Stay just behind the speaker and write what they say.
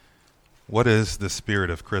What is the spirit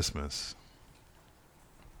of Christmas?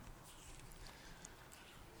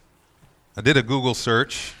 I did a Google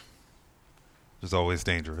search, which is always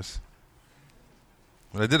dangerous.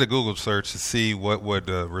 But I did a Google search to see what would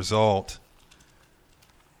result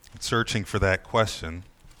in searching for that question.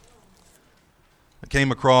 I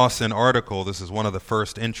came across an article, this is one of the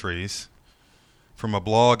first entries, from a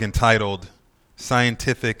blog entitled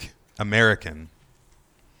Scientific American.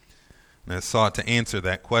 And it sought to answer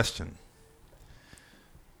that question.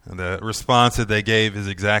 And the response that they gave is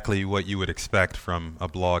exactly what you would expect from a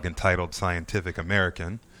blog entitled Scientific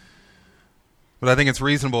American. But I think it's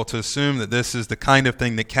reasonable to assume that this is the kind of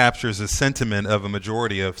thing that captures the sentiment of a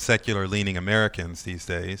majority of secular-leaning Americans these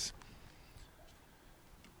days.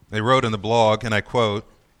 They wrote in the blog, and I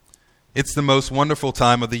quote, "It's the most wonderful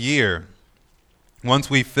time of the year. Once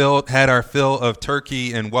we've had our fill of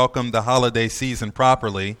turkey and welcomed the holiday season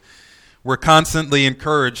properly, we're constantly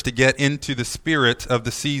encouraged to get into the spirit of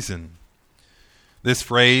the season." This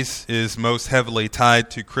phrase is most heavily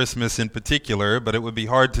tied to Christmas in particular, but it would be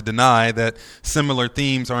hard to deny that similar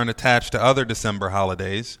themes aren't attached to other December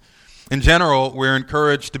holidays. In general, we're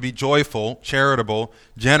encouraged to be joyful, charitable,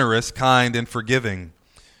 generous, kind, and forgiving,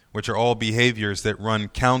 which are all behaviors that run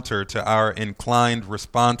counter to our inclined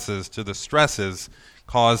responses to the stresses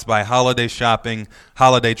caused by holiday shopping,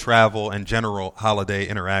 holiday travel, and general holiday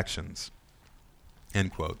interactions.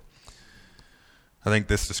 End quote. I think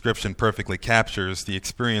this description perfectly captures the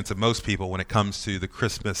experience of most people when it comes to the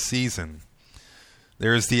Christmas season.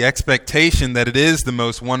 There is the expectation that it is the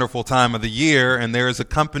most wonderful time of the year, and there is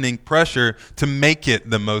accompanying pressure to make it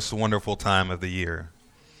the most wonderful time of the year.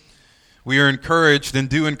 We are encouraged and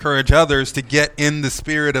do encourage others to get in the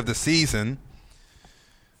spirit of the season.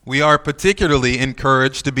 We are particularly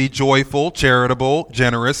encouraged to be joyful, charitable,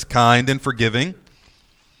 generous, kind, and forgiving.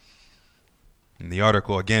 In the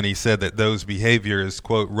article, again, he said that those behaviors,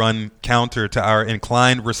 quote, run counter to our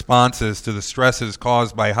inclined responses to the stresses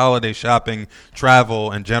caused by holiday shopping, travel,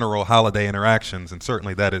 and general holiday interactions, and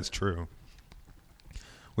certainly that is true.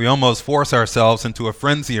 We almost force ourselves into a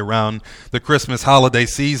frenzy around the Christmas holiday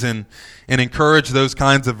season and encourage those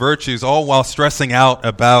kinds of virtues, all while stressing out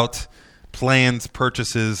about plans,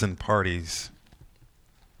 purchases, and parties.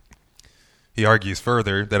 He argues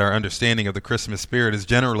further that our understanding of the Christmas spirit is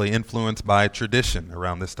generally influenced by tradition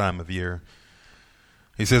around this time of year.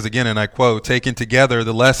 He says again, and I quote, "Taken together,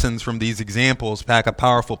 the lessons from these examples pack a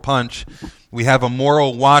powerful punch. We have a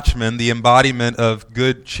moral watchman, the embodiment of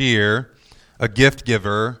good cheer, a gift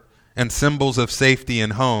giver, and symbols of safety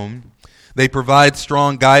in home. They provide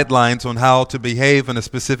strong guidelines on how to behave in a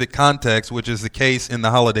specific context, which is the case in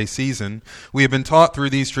the holiday season. We have been taught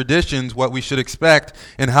through these traditions what we should expect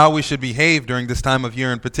and how we should behave during this time of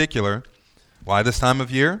year in particular." Why this time of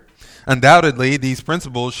year? Undoubtedly, these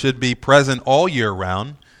principles should be present all year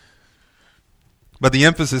round. But the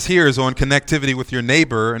emphasis here is on connectivity with your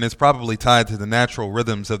neighbor, and is probably tied to the natural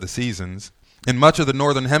rhythms of the seasons. In much of the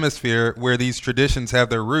northern hemisphere, where these traditions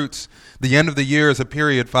have their roots, the end of the year is a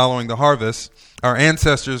period following the harvest. Our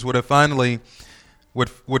ancestors would finally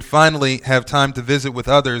have time to visit with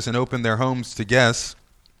others and open their homes to guests.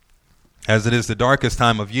 As it is the darkest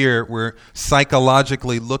time of year, we're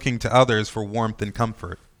psychologically looking to others for warmth and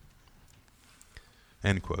comfort.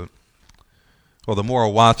 End quote. Well, the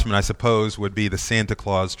moral watchman, I suppose, would be the Santa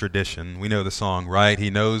Claus tradition. We know the song, right?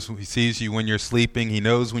 He sees you when you're sleeping. He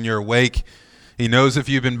knows when you're awake. He knows if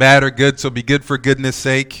you've been bad or good, so be good for goodness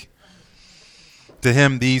sake. To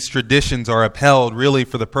him, these traditions are upheld really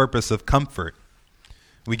for the purpose of comfort.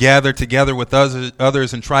 We gather together with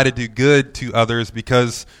others and try to do good to others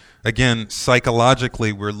because, again,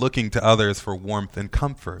 psychologically, we're looking to others for warmth and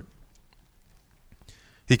comfort.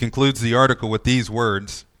 He concludes the article with these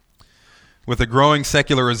words: "With the growing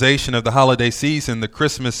secularization of the holiday season, the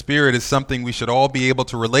Christmas spirit is something we should all be able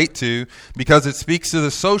to relate to because it speaks to the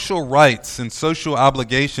social rights and social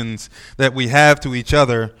obligations that we have to each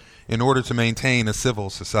other in order to maintain a civil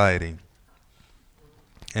society."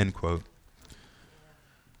 End quote.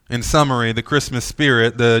 In summary, the Christmas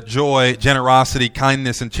spirit, the joy, generosity,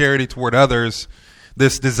 kindness, and charity toward others,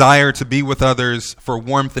 this desire to be with others for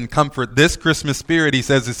warmth and comfort, this Christmas spirit, he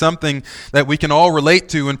says, is something that we can all relate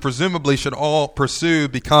to and presumably should all pursue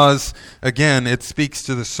because, again, it speaks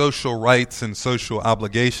to the social rights and social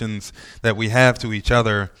obligations that we have to each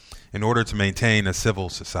other in order to maintain a civil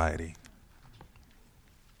society.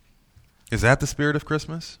 Is that the spirit of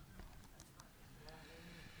Christmas?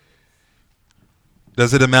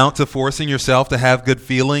 Does it amount to forcing yourself to have good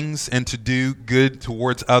feelings and to do good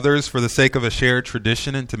towards others for the sake of a shared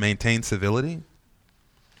tradition and to maintain civility?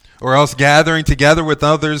 Or else gathering together with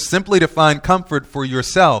others simply to find comfort for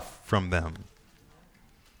yourself, from them.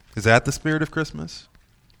 Is that the spirit of Christmas?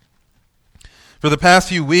 For the past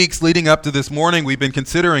few weeks leading up to this morning, we've been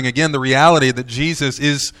considering again the reality that Jesus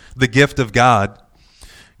is the gift of God.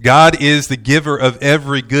 God is the giver of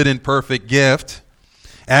every good and perfect gift.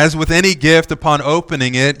 As with any gift, upon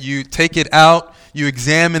opening it, you take it out, you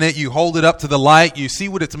examine it, you hold it up to the light, you see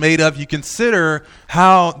what it's made of, you consider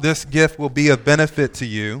how this gift will be of benefit to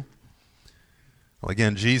you. Well,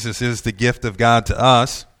 again, Jesus is the gift of God to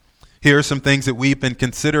us. Here are some things that we've been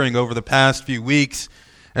considering over the past few weeks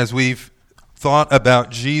as we've thought about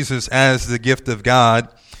Jesus as the gift of God.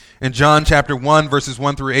 In John chapter 1, verses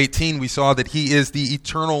 1 through 18, we saw that he is the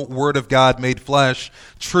eternal Word of God made flesh.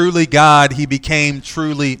 Truly God, he became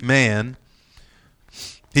truly man.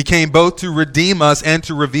 He came both to redeem us and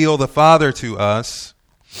to reveal the Father to us.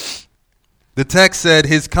 The text said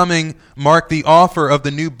his coming marked the offer of the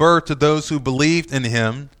new birth to those who believed in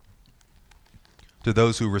him. To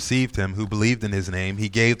those who received him, who believed in his name, he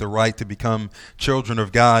gave the right to become children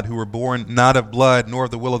of God, who were born not of blood, nor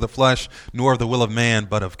of the will of the flesh, nor of the will of man,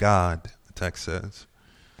 but of God, the text says.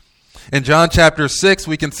 In John chapter 6,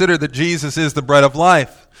 we consider that Jesus is the bread of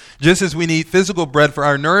life. Just as we need physical bread for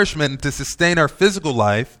our nourishment and to sustain our physical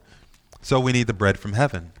life, so we need the bread from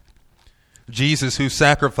heaven. Jesus, who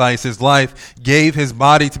sacrificed his life, gave his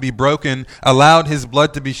body to be broken, allowed his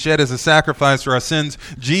blood to be shed as a sacrifice for our sins.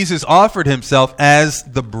 Jesus offered himself as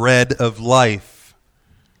the bread of life.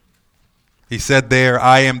 He said there,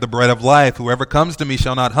 I am the bread of life. Whoever comes to me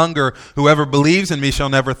shall not hunger. Whoever believes in me shall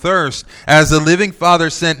never thirst. As the living Father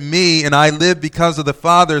sent me, and I live because of the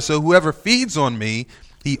Father, so whoever feeds on me,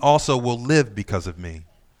 he also will live because of me.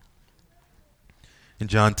 In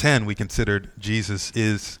John 10, we considered Jesus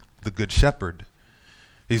is the good shepherd.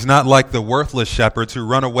 He's not like the worthless shepherds who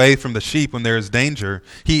run away from the sheep when there is danger.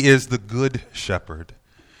 He is the good shepherd.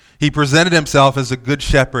 He presented himself as a good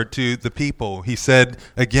shepherd to the people. He said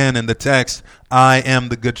again in the text, I am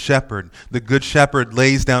the good shepherd. The good shepherd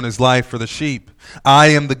lays down his life for the sheep. I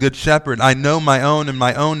am the good shepherd. I know my own, and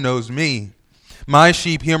my own knows me. My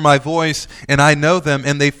sheep hear my voice, and I know them,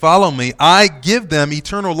 and they follow me. I give them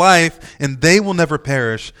eternal life, and they will never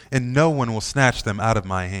perish, and no one will snatch them out of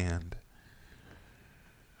my hand.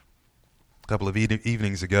 A couple of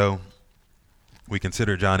evenings ago, we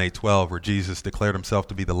considered John 8:12, where Jesus declared himself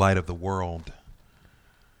to be the light of the world.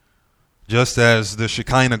 Just as the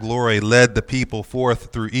Shekinah glory led the people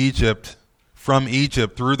forth through Egypt, from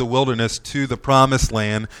Egypt through the wilderness to the promised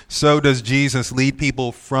land, so does Jesus lead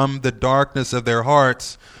people from the darkness of their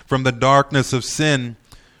hearts, from the darkness of sin,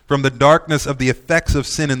 from the darkness of the effects of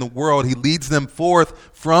sin in the world. He leads them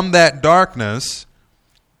forth from that darkness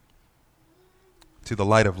to the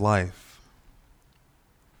light of life.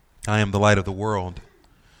 I am the light of the world.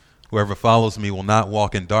 Whoever follows me will not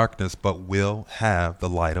walk in darkness, but will have the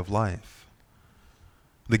light of life.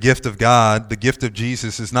 The gift of God, the gift of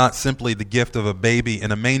Jesus, is not simply the gift of a baby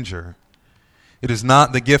in a manger. It is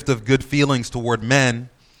not the gift of good feelings toward men,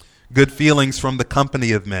 good feelings from the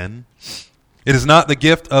company of men. It is not the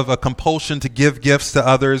gift of a compulsion to give gifts to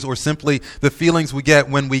others, or simply the feelings we get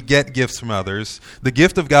when we get gifts from others. The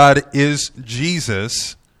gift of God is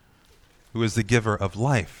Jesus, who is the giver of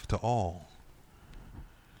life to all.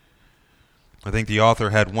 I think the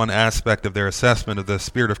author had one aspect of their assessment of the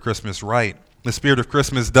spirit of Christmas right. The spirit of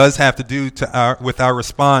Christmas does have to do with our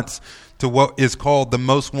response to what is called the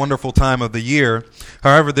most wonderful time of the year.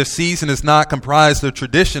 However, this season is not comprised of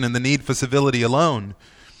tradition and the need for civility alone.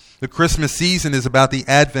 The Christmas season is about the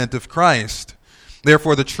advent of Christ.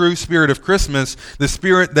 Therefore, the true spirit of Christmas, the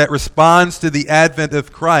spirit that responds to the advent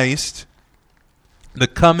of Christ, the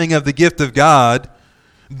coming of the gift of God,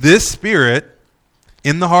 this spirit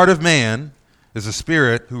in the heart of man is a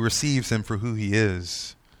spirit who receives him for who he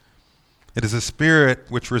is. It is a spirit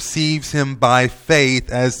which receives him by faith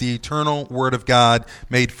as the eternal Word of God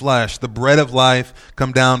made flesh, the bread of life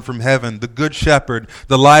come down from heaven, the good shepherd,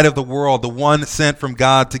 the light of the world, the one sent from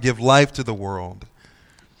God to give life to the world.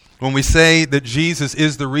 When we say that Jesus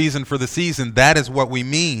is the reason for the season, that is what we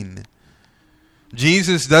mean.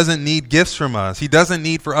 Jesus doesn't need gifts from us. He doesn't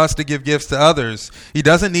need for us to give gifts to others. He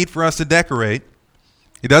doesn't need for us to decorate.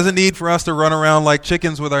 He doesn't need for us to run around like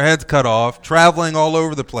chickens with our heads cut off, traveling all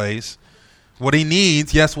over the place. What he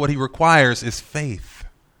needs, yes, what he requires is faith,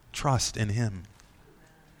 trust in him.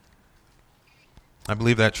 I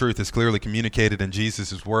believe that truth is clearly communicated in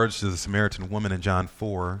Jesus' words to the Samaritan woman in John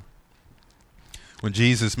 4. When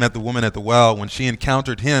Jesus met the woman at the well, when she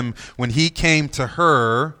encountered him, when he came to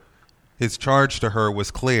her, his charge to her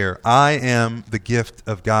was clear. I am the gift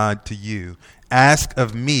of God to you. Ask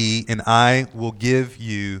of me, and I will give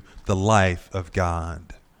you the life of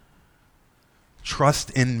God. Trust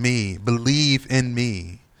in me. Believe in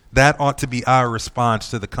me. That ought to be our response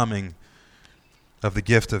to the coming of the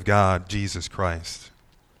gift of God, Jesus Christ.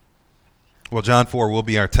 Well, John 4 will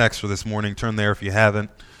be our text for this morning. Turn there if you haven't.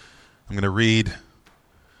 I'm going to read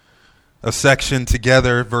a section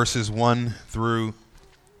together, verses 1 through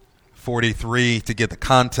 43 to get the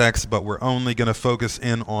context, but we're only going to focus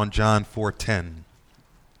in on John 4:10.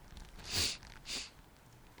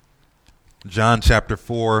 John chapter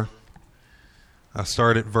 4, I'll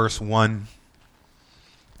start at verse 1.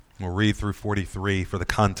 We'll read through 43 for the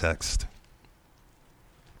context.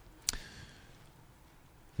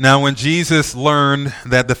 Now when Jesus learned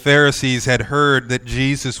that the Pharisees had heard that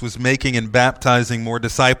Jesus was making and baptizing more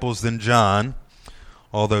disciples than John,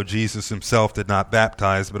 although Jesus himself did not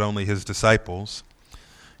baptize, but only his disciples,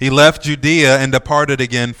 he left Judea and departed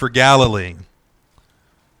again for Galilee.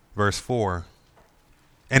 Verse 4.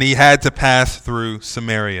 And he had to pass through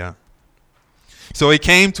Samaria. So he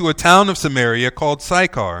came to a town of Samaria called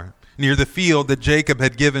Sychar, near the field that Jacob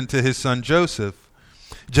had given to his son Joseph.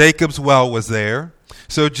 Jacob's well was there.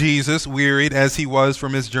 So Jesus, wearied as he was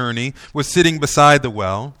from his journey, was sitting beside the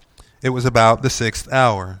well. It was about the 6th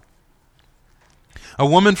hour. A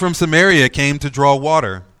woman from Samaria came to draw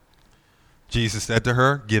water. Jesus said to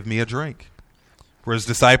her, "Give me a drink." For his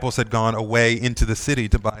disciples had gone away into the city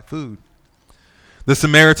to buy food. The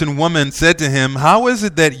Samaritan woman said to him, "How is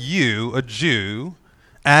it that you, a Jew,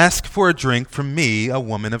 ask for a drink from me, a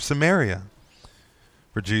woman of Samaria?"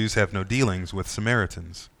 For Jews have no dealings with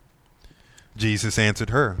Samaritans. Jesus answered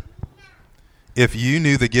her, "If you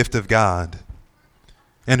knew the gift of God,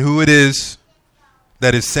 and who it is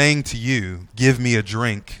that is saying to you, 'Give me a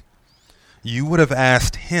drink,' you would have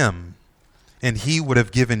asked him, and he would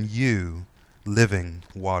have given you living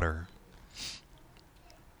water."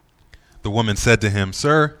 The woman said to him,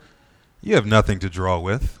 "Sir, you have nothing to draw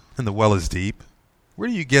with, and the well is deep. Where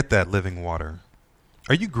do you get that living water?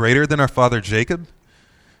 Are you greater than our father Jacob?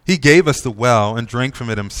 He gave us the well and drank from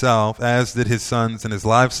it himself, as did his sons and his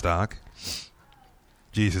livestock."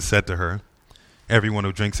 Jesus said to her, "Everyone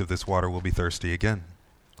who drinks of this water will be thirsty again.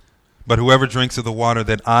 But whoever drinks of the water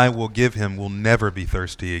that I will give him will never be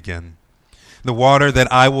thirsty again. The water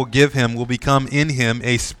that I will give him will become in him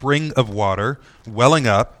a spring of water, welling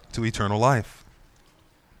up to eternal life."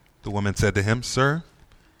 The woman said to him, "Sir,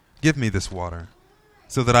 give me this water,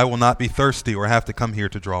 so that I will not be thirsty or have to come here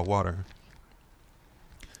to draw water."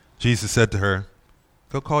 Jesus said to her,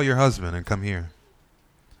 "Go call your husband and come here."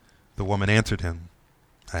 The woman answered him,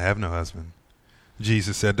 "I have no husband."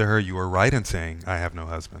 Jesus said to her, "You are right in saying, 'I have no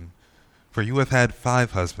husband,' for you have had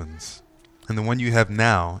 5 husbands, and the one you have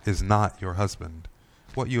now is not your husband.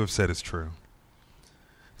 What you have said is true."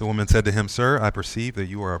 The woman said to him, "Sir, I perceive that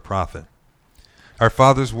you are a prophet. Our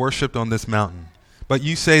fathers worshipped on this mountain, but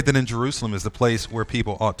you say that in Jerusalem is the place where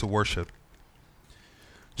people ought to worship."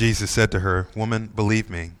 Jesus said to her, "Woman, believe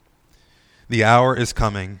me, the hour is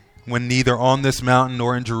coming when neither on this mountain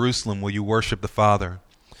nor in Jerusalem will you worship the Father.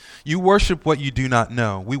 You worship what you do not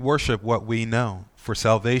know. We worship what we know, for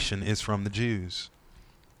salvation is from the Jews.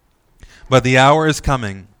 But the hour is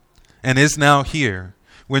coming, and is now here,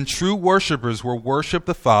 when true worshipers will worship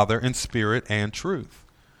the Father in spirit and truth.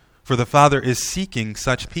 For the Father is seeking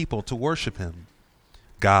such people to worship him.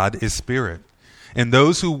 God is spirit, and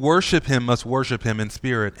those who worship him must worship him in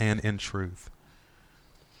spirit and in truth."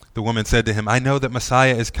 The woman said to him, "I know that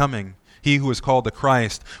Messiah is coming, he who is called the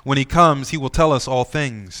Christ. When he comes, he will tell us all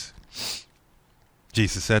things."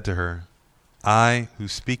 Jesus said to her, "I who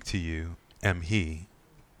speak to you am he."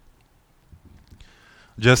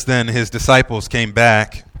 Just then his disciples came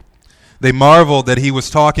back. They marveled that he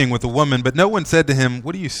was talking with a woman, but no one said to him,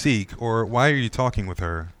 "What do you seek?" or "Why are you talking with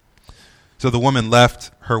her?" So the woman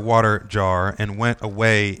left her water jar and went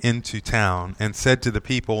away into town and said to the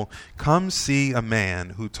people, "Come see a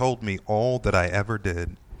man who told me all that I ever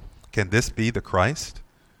did. Can this be the Christ?"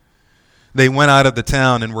 They went out of the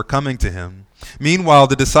town and were coming to him. Meanwhile,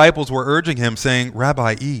 the disciples were urging him, saying,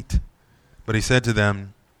 "Rabbi, eat." But he said to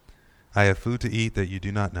them, "I have food to eat that you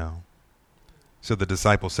do not know." So the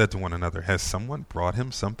disciples said to one another, "Has someone brought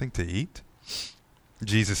him something to eat?"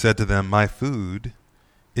 Jesus said to them, "My food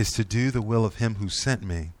is to do the will of him who sent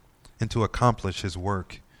me and to accomplish his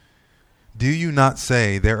work. Do you not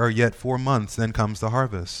say, 'There are yet 4 months, then comes the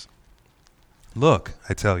harvest'? Look,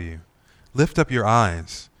 I tell you, lift up your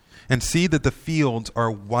eyes and see that the fields are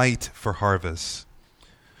white for harvest.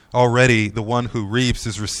 Already the one who reaps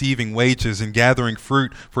is receiving wages and gathering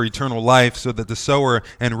fruit for eternal life, so that the sower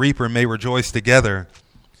and reaper may rejoice together.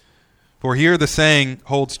 For here the saying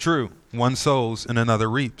holds true, one sows and another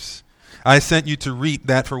reaps. I sent you to reap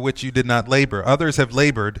that for which you did not labor. Others have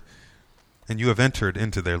labored, and you have entered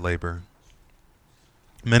into their labor."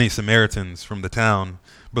 Many Samaritans from the town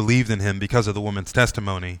believed in him because of the woman's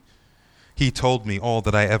testimony. "He told me all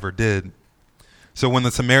that I ever did." So when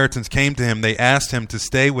the Samaritans came to him, they asked him to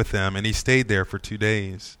stay with them, and he stayed there for 2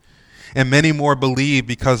 days. And many more believed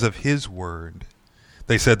because of his word.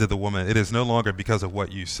 They said to the woman, "It is no longer because of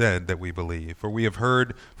what you said that we believe, for we have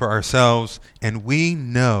heard for ourselves, and we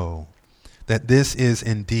know that this is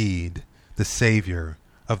indeed the Savior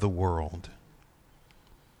of the world."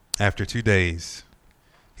 After 2 days,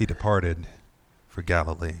 he departed for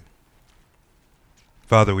Galilee.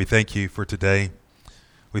 Father, we thank you for today.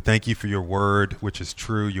 We thank you for your word, which is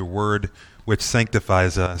true, your word, which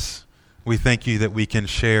sanctifies us. We thank you that we can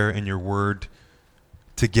share in your word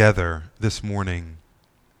together this morning.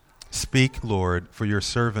 Speak, Lord, for your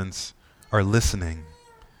servants are listening.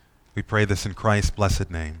 We pray this in Christ's blessed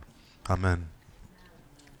name. Amen.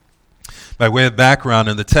 By way of background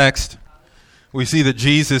in the text, we see that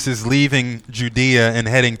Jesus is leaving Judea and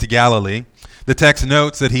heading to Galilee. The text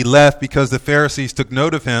notes that he left because the Pharisees took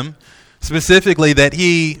note of him, specifically that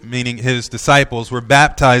he, meaning his disciples, were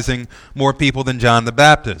baptizing more people than John the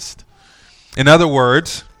Baptist. In other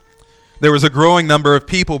words, there was a growing number of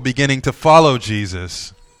people beginning to follow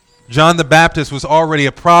Jesus. John the Baptist was already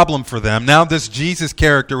a problem for them. Now this Jesus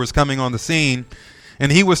character was coming on the scene,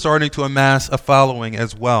 and he was starting to amass a following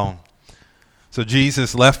as well. So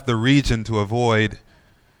Jesus left the region to avoid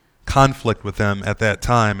conflict with them at that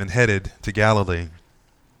time and headed to Galilee.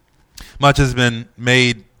 Much has been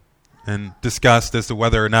made and discussed as to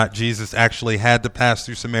whether or not Jesus actually had to pass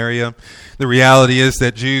through Samaria. The reality is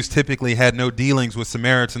that Jews typically had no dealings with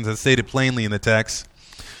Samaritans, as stated plainly in the text.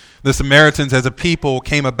 The Samaritans as a people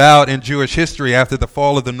came about in Jewish history after the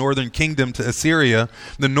fall of the northern kingdom to Assyria.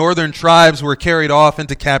 The northern tribes were carried off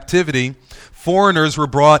into captivity. Foreigners were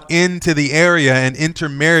brought into the area and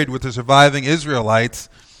intermarried with the surviving Israelites.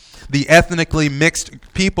 The ethnically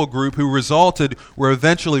mixed people group who resulted were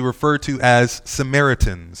eventually referred to as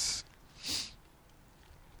Samaritans.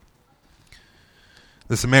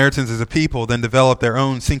 The Samaritans as a people then developed their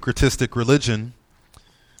own syncretistic religion,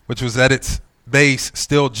 which was at its base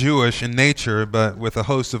still Jewish in nature, but with a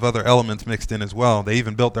host of other elements mixed in as well. They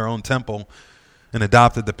even built their own temple and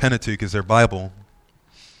adopted the Pentateuch as their Bible.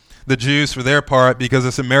 The Jews, for their part, because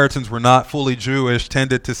the Samaritans were not fully Jewish,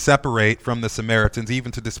 tended to separate from the Samaritans,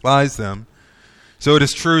 even to despise them. So it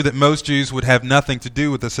is true that most Jews would have nothing to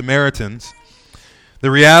do with the Samaritans.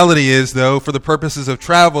 The reality is, though, for the purposes of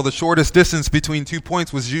travel, the shortest distance between 2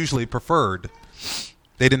 points was usually preferred.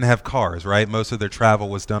 They didn't have cars, right? Most of their travel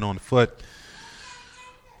was done on foot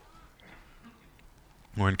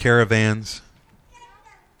or in caravans.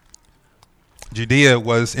 Judea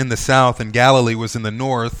was in the south and Galilee was in the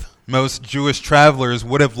north. Most Jewish travelers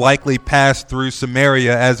would have likely passed through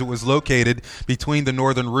Samaria, as it was located between the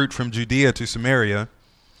northern route from Judea to Samaria.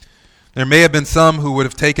 There may have been some who would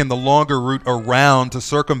have taken the longer route around to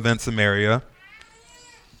circumvent Samaria.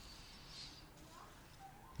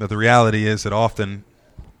 But the reality is that often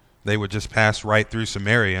they would just pass right through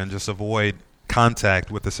Samaria and just avoid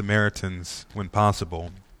contact with the Samaritans when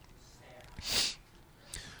possible.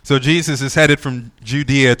 So Jesus is headed from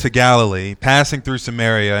Judea to Galilee, passing through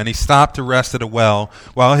Samaria, and he stopped to rest at a well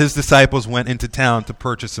while his disciples went into town to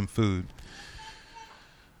purchase some food.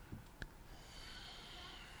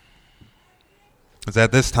 It's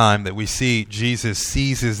at this time that we see Jesus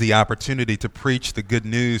seizes the opportunity to preach the good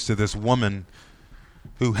news to this woman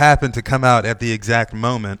who happened to come out at the exact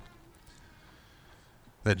moment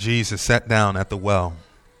that Jesus sat down at the well.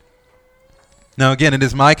 Now again, it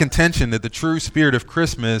is my contention that the true spirit of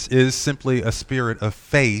Christmas is simply a spirit of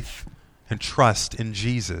faith and trust in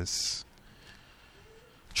Jesus.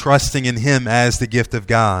 Trusting in him as the gift of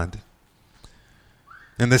God.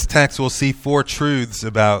 In this text, we'll see 4 truths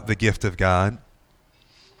about the gift of God.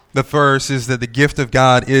 The first is that the gift of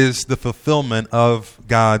God is the fulfillment of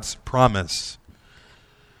God's promise.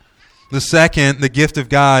 The second, the gift of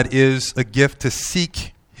God is a gift to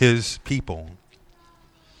seek his people.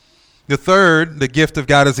 The third, the gift of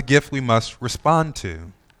God is a gift we must respond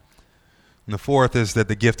to. And the fourth is that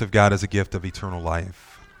the gift of God is a gift of eternal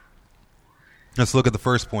life. Let's look at the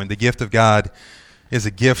first point. The gift of God is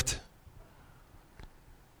a gift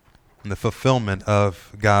and the fulfillment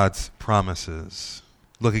of God's promises.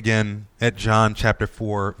 Look again at John chapter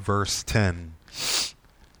 4, verse 10.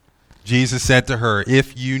 Jesus said to her,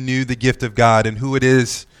 "If you knew the gift of God and who it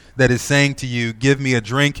is that is saying to you, 'Give me a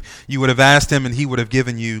drink,' you would have asked him and he would have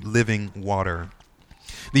given you living water."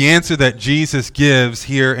 The answer that Jesus gives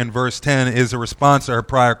here in verse 10 is a response to her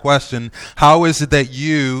prior question. How is it that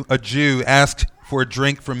you, a Jew, ask for a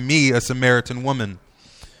drink from me, a Samaritan woman?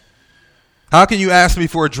 How can you ask me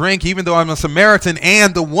for a drink even though I'm a Samaritan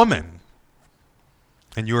and a woman?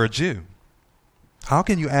 And you're a Jew. How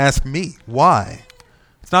can you ask me? Why?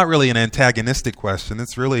 It's not really an antagonistic question.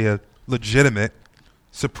 It's really a legitimate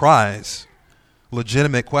surprise,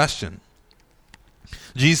 legitimate question.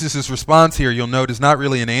 Jesus' response here, you'll note, is not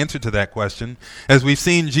really an answer to that question. As we've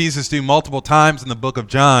seen Jesus do multiple times in the book of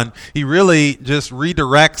John, he really just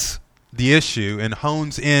redirects the issue and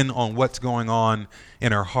hones in on what's going on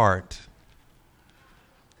in her heart.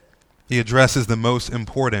 He addresses the most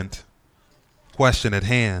important question at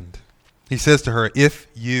hand. He says to her, if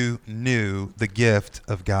you knew the gift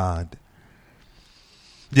of God.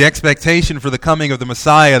 The expectation for the coming of the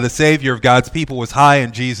Messiah, the Savior of God's people, was high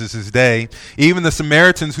in Jesus' day. Even the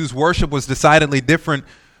Samaritans, whose worship was decidedly different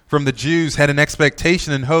from the Jews, had an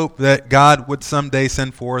expectation and hope that God would someday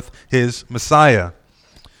send forth his Messiah.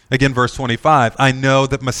 Again, verse 25, I know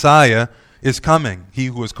that Messiah is coming, he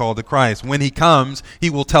who is called the Christ. When he comes, he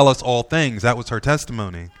will tell us all things. That was her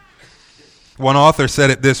testimony. One author said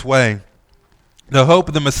it this way: the hope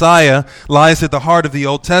of the Messiah lies at the heart of the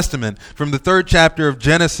Old Testament. From the 3rd chapter of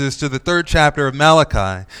Genesis to the 3rd chapter of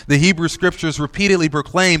Malachi, the Hebrew Scriptures repeatedly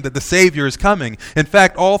proclaim that the Savior is coming. In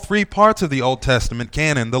fact, all 3 parts of the Old Testament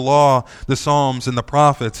canon, the Law, the Psalms, and the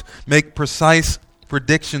Prophets, make precise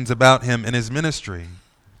predictions about him and his ministry.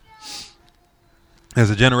 As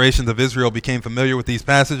the generations of Israel became familiar with these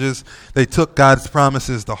passages, they took God's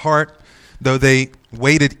promises to heart. Though they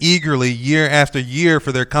waited eagerly year after year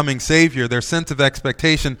for their coming Savior, their sense of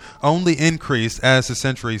expectation only increased as the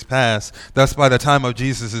centuries passed. Thus, by the time of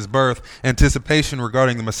Jesus' birth, anticipation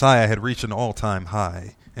regarding the Messiah had reached an all-time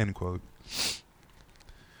high. End quote.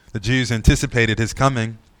 The Jews anticipated his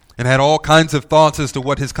coming and had all kinds of thoughts as to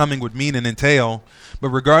what his coming would mean and entail. But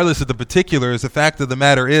regardless of the particulars, the fact of the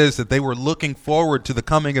matter is that they were looking forward to the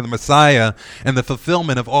coming of the Messiah and the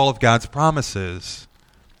fulfillment of all of God's promises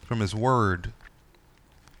from his word.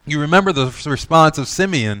 You remember the response of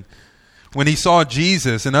Simeon when he saw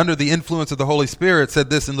Jesus and under the influence of the Holy Spirit said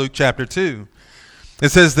this in Luke chapter 2. It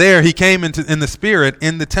says there, he came in the Spirit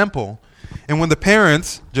in the temple. And when the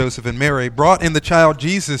parents, Joseph and Mary, brought in the child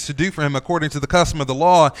Jesus to do for him according to the custom of the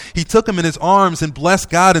law, he took him in his arms and blessed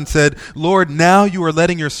God and said, Lord, now you are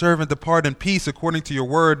letting your servant depart in peace according to your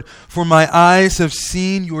word, for my eyes have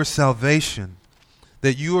seen your salvation,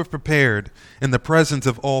 that you have prepared in the presence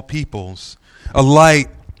of all peoples, a light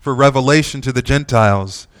for revelation to the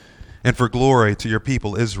Gentiles and for glory to your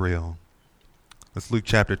people Israel. That's Luke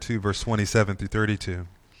chapter 2, verse 27 through 32.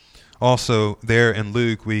 Also there in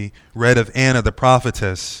Luke we read of Anna the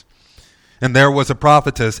prophetess. And there was a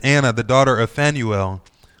prophetess, Anna, the daughter of Phanuel,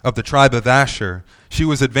 of the tribe of Asher. She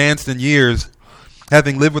was advanced in years,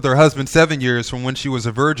 having lived with her husband 7 years from when she was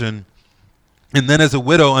a virgin, and then as a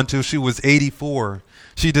widow until she was 84.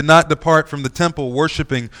 She did not depart from the temple,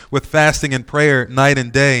 worshiping with fasting and prayer night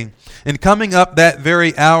and day. And coming up that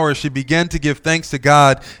very hour, she began to give thanks to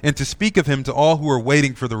God and to speak of him to all who were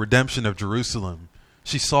waiting for the redemption of Jerusalem.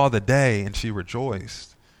 She saw the day and she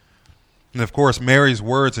rejoiced. And of course, Mary's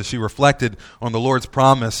words as she reflected on the Lord's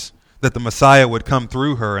promise that the Messiah would come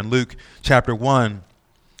through her in Luke chapter 1.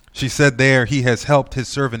 She said there, he has helped his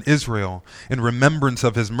servant Israel in remembrance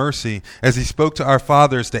of his mercy as he spoke to our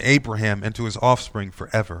fathers, to Abraham, and to his offspring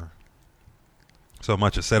forever. So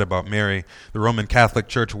much is said about Mary. The Roman Catholic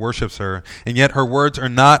Church worships her, and yet her words are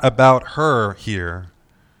not about her here,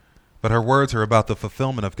 but her words are about the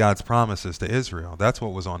fulfillment of God's promises to Israel. That's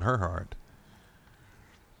what was on her heart.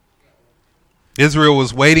 Israel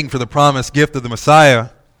was waiting for the promised gift of the Messiah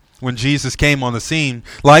when Jesus came on the scene.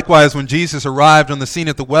 Likewise, when Jesus arrived on the scene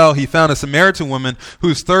at the well, he found a Samaritan woman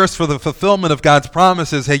whose thirst for the fulfillment of God's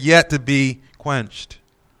promises had yet to be quenched,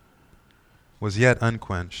 was yet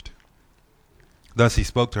unquenched. Thus he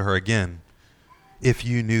spoke to her again, if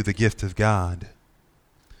you knew the gift of God.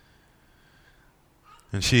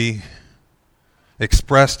 And she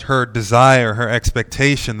expressed her desire, her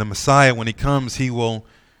expectation. The Messiah, when he comes, he will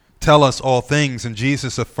tell us all things. And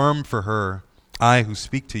Jesus affirmed for her, I who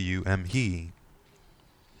speak to you am he.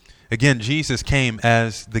 Again, Jesus came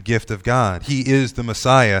as the gift of God. He is the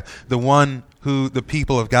Messiah, the one who the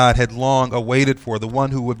people of God had long awaited for, the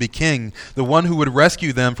one who would be king, the one who would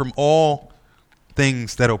rescue them from all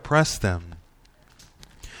things that oppress them.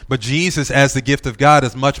 But Jesus, as the gift of God,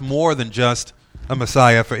 is much more than just a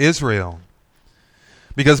Messiah for Israel.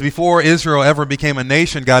 Because before Israel ever became a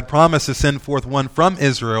nation, God promised to send forth one from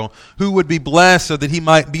Israel who would be blessed so that he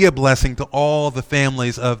might be a blessing to all the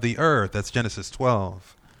families of the earth. That's Genesis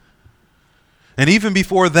 12. And even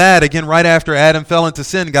before that, again, right after Adam fell into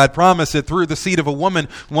sin, God promised that through the seed of a woman,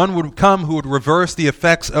 one would come who would reverse the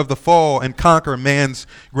effects of the fall and conquer man's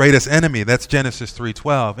greatest enemy. That's Genesis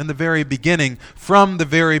 3:12. In the very beginning, from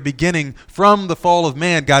the fall of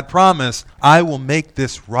man, God promised, I will make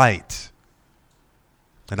this right.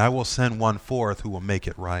 And I will send one forth who will make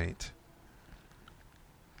it right.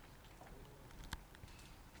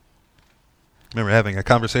 I remember having a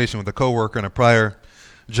conversation with a coworker in a prior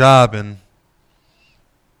job, and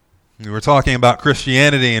we were talking about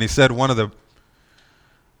Christianity, and he said one of the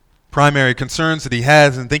primary concerns that he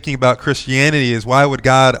has in thinking about Christianity is, why would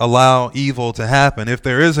God allow evil to happen? If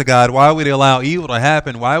there is a God, why would he allow evil to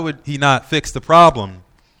happen? Why would he not fix the problem?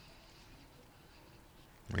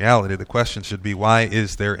 In reality, the question should be, why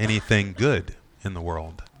is there anything good in the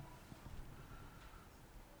world?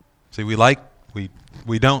 See, we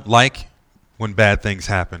don't like when bad things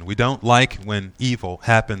happen. We don't like when evil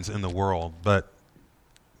happens in the world, but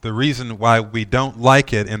the reason why we don't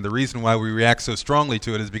like it and the reason why we react so strongly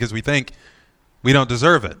to it is because we think we don't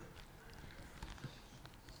deserve it.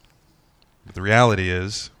 But the reality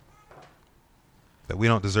is that we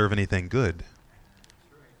don't deserve anything good.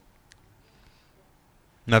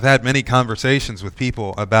 And I've had many conversations with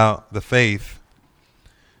people about the faith,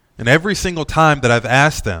 and every single time that I've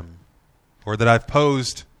asked them or that I've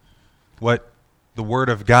posed what the Word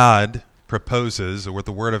of God proposes, or what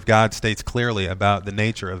the Word of God states clearly about the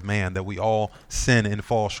nature of man, that we all sin and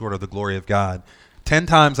fall short of the glory of God, 10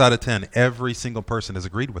 times out of 10, every single person has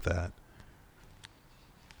agreed with that.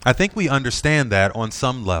 I think we understand that on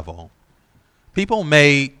some level. People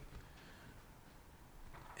may,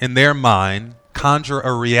 in their mind, conjure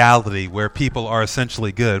a reality where people are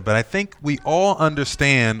essentially good, but I think we all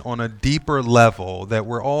understand on a deeper level that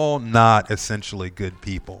we're all not essentially good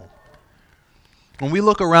people. When we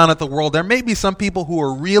look around at the world, there may be some people who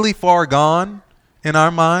are really far gone in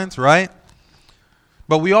our minds, right?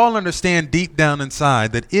 But we all understand deep down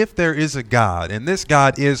inside that if there is a God, and this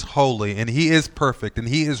God is holy, and he is perfect, and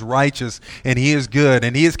he is righteous, and he is good,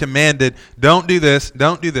 and he is commanded, don't do this,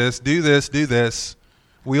 don't do this, do this, do this,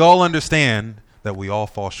 we all understand that we all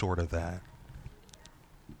fall short of that.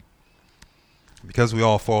 Because we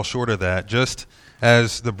all fall short of that, just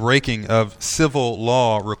as the breaking of civil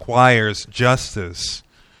law requires justice,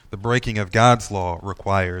 the breaking of God's law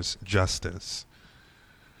requires justice.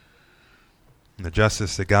 And the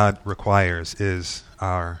justice that God requires is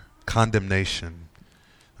our condemnation,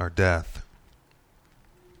 our death.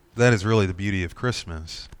 That is really the beauty of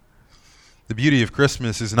Christmas. The beauty of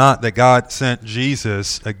Christmas is not that God sent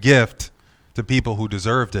Jesus a gift to people who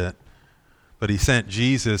deserved it, but he sent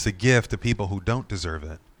Jesus a gift to people who don't deserve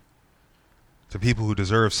it, to people who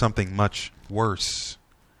deserve something much worse.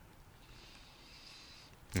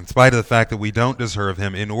 In spite of the fact that we don't deserve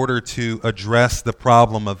him, in order to address the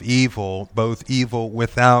problem of evil, both evil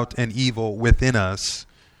without and evil within us,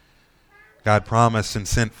 God promised and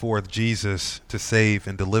sent forth Jesus to save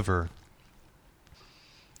and deliver.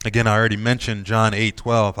 Again, I already mentioned John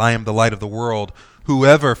 8:12. I am the light of the world.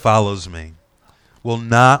 Whoever follows me will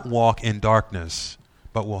not walk in darkness,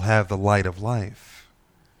 but will have the light of life.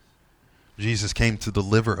 Jesus came to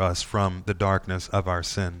deliver us from the darkness of our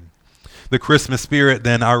sin. The Christmas spirit,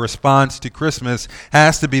 then, our response to Christmas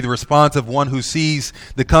has to be the response of one who sees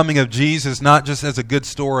the coming of Jesus not just as a good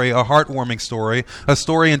story, a heartwarming story, a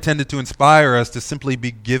story intended to inspire us to simply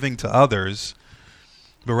be giving to others,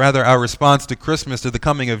 but rather our response to Christmas, to the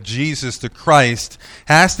coming of Jesus, to Christ,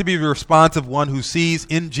 has to be the response of one who sees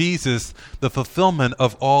in Jesus the fulfillment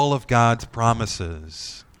of all of God's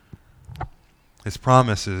promises. His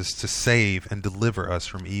promises to save and deliver us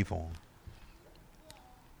from evil.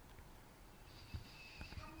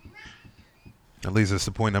 That leads us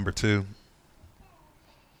to point number 2.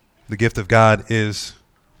 The gift of God is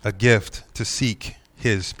a gift to seek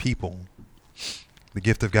his people. The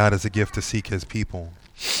gift of God is a gift to seek his people.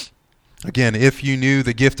 Again, if you knew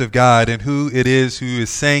the gift of God and who it is who is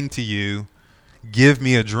saying to you, give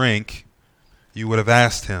me a drink, you would have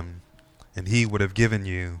asked him, and he would have given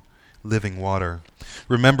you living water.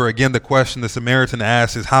 Remember, again, the question the Samaritan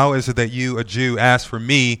asks is, how is it that you, a Jew, ask for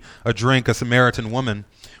me a drink, a Samaritan woman?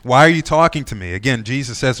 Why are you talking to me? Again,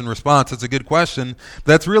 Jesus says in response, it's a good question, but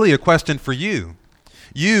that's really a question for you.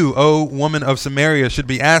 You, O woman of Samaria, should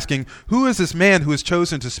be asking, who is this man who has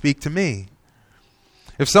chosen to speak to me?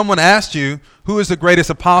 If someone asked you, who is the greatest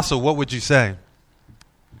apostle, what would you say?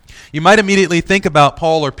 You might immediately think about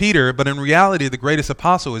Paul or Peter, but in reality, the greatest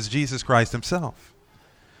apostle is Jesus Christ himself.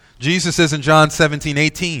 Jesus says in John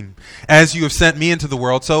 17:18, as you have sent me into the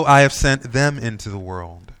world, so I have sent them into the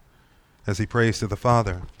world, as he prays to the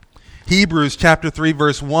Father. Hebrews chapter 3,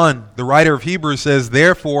 verse 1, the writer of Hebrews says,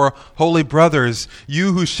 "Therefore, holy brothers,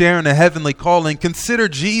 you who share in a heavenly calling, consider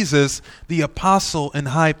Jesus the apostle and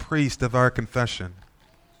high priest of our confession."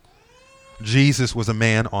 Jesus was a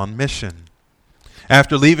man on mission.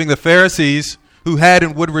 After leaving the Pharisees who had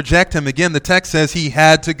and would reject him, again, the text says he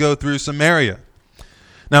had to go through Samaria.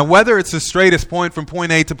 Now, whether it's the straightest point from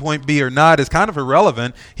point A to point B or not is kind of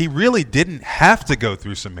irrelevant. He really didn't have to go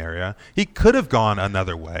through Samaria. He could have gone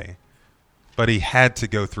another way, but he had to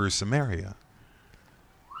go through Samaria.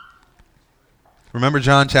 Remember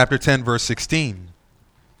John chapter 10, verse 16,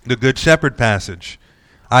 the Good Shepherd passage.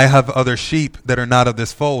 "I have other sheep that are not of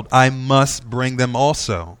this fold. I must bring them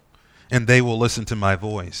also, and they will listen to my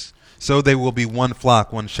voice. So they will be one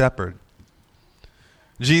flock, one shepherd."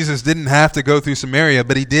 Jesus didn't have to go through Samaria,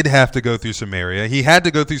 but he did have to go through Samaria. He had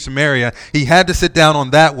to go through Samaria. He had to sit down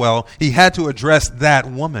on that well. He had to address that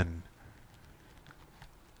woman.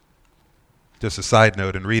 Just a side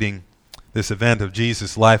note, in reading this event of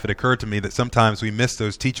Jesus' life, it occurred to me that sometimes we miss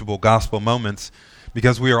those teachable gospel moments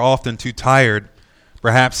because we are often too tired,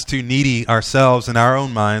 perhaps too needy ourselves in our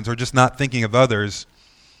own minds, or just not thinking of others.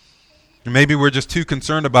 And maybe we're just too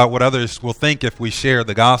concerned about what others will think if we share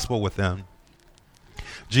the gospel with them.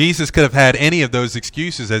 Jesus could have had any of those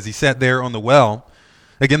excuses as he sat there on the well.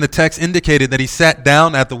 Again, the text indicated that he sat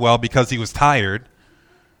down at the well because he was tired.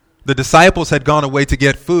 The disciples had gone away to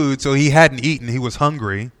get food, so he hadn't eaten. He was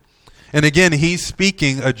hungry. And again, he's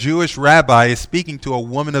speaking, a Jewish rabbi is speaking to a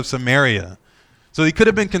woman of Samaria. So he could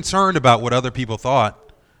have been concerned about what other people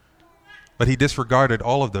thought, but he disregarded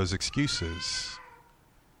all of those excuses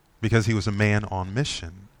because he was a man on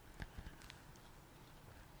mission.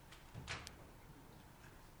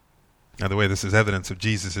 By the way, this is evidence of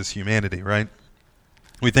Jesus' humanity, right?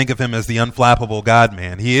 We think of him as the unflappable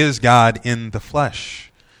God-man. He is God in the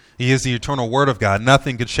flesh. He is the eternal Word of God.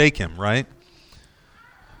 Nothing could shake him, right?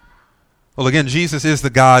 Well, again, Jesus is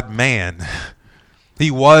the God-man.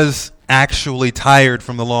 He was actually tired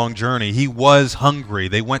from the long journey. He was hungry.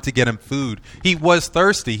 They went to get him food. He was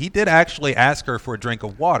thirsty. He did actually ask her for a drink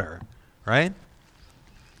of water, right?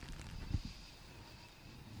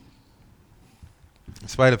 In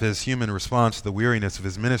spite of his human response to the weariness of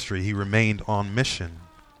his ministry, he remained on mission.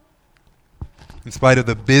 In spite of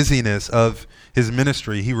the busyness of his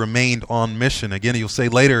ministry, he remained on mission. Again, he'll say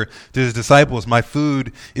later to his disciples, "My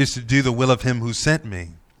food is to do the will of him who sent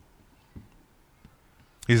me."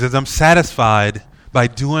 He says, "I'm satisfied by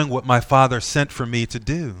doing what my Father sent for me to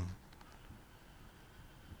do."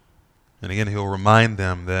 And again, he'll remind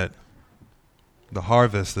them that the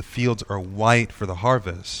harvest, the fields are white for the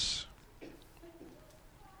harvest.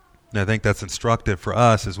 And I think that's instructive for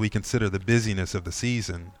us as we consider the busyness of the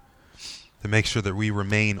season to make sure that we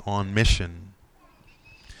remain on mission.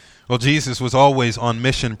 Well, Jesus was always on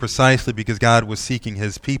mission precisely because God was seeking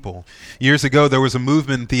his people. Years ago, there was a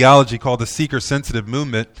movement in theology called the seeker-sensitive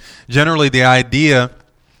movement. Generally, the idea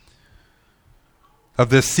of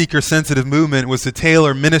this seeker-sensitive movement was to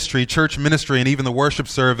tailor ministry, church ministry, and even the worship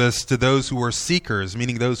service to those who were seekers,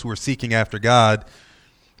 meaning those who were seeking after God,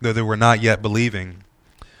 though they were not yet believing.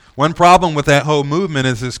 One problem with that whole movement,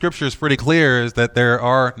 as the scripture is pretty clear, is that there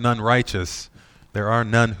are none righteous. There are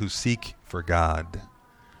none who seek for God.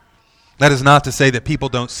 That is not to say that people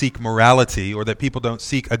don't seek morality, or that people don't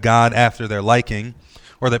seek a God after their liking,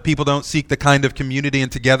 or that people don't seek the kind of community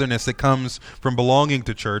and togetherness that comes from belonging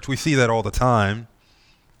to church. We see that all the time.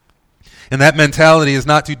 And that mentality is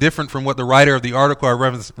not too different from what the writer of the article I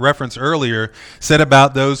referenced earlier said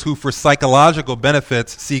about those who for psychological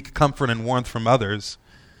benefits seek comfort and warmth from others.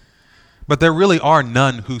 But there really are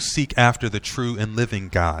none who seek after the true and living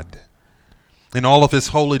God in all of his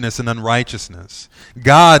holiness and unrighteousness.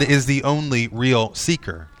 God is the only real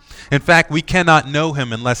seeker. In fact, we cannot know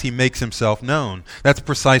him unless he makes himself known. That's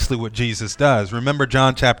precisely what Jesus does. Remember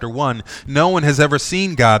John chapter 1. No one has ever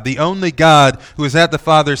seen God. The only God who is at the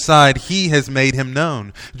Father's side, he has made him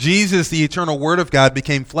known. Jesus, the eternal Word of God,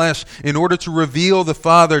 became flesh in order to reveal the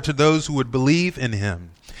Father to those who would believe in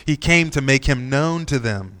him. He came to make him known to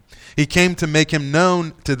them. He came to make him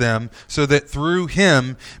known to them so that through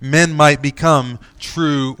him men might become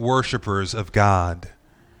true worshipers of God.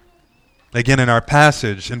 Again, in our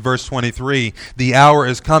passage in verse 23, the hour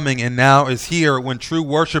is coming and now is here when true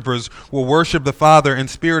worshipers will worship the Father in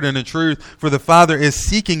spirit and in truth, for the Father is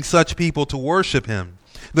seeking such people to worship him.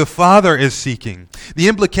 The Father is seeking. The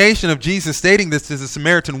implication of Jesus stating this to the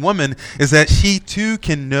Samaritan woman is that she too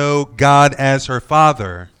can know God as her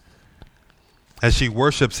Father, as she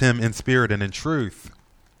worships him in spirit and in truth.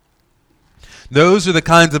 Those are the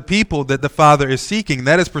kinds of people that the Father is seeking.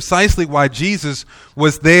 That is precisely why Jesus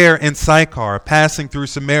was there in Sychar, passing through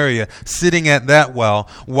Samaria, sitting at that well,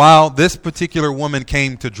 while this particular woman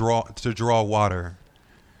came to draw water.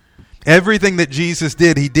 Everything that Jesus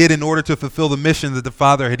did, he did in order to fulfill the mission that the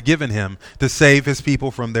Father had given him, to save his people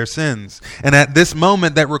from their sins. And at this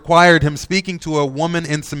moment, that required him speaking to a woman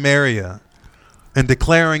in Samaria and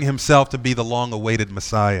declaring himself to be the long-awaited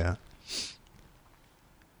Messiah.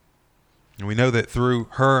 And we know that through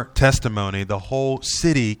her testimony, the whole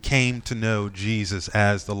city came to know Jesus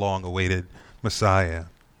as the long-awaited Messiah.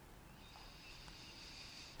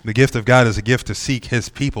 The gift of God is a gift to seek his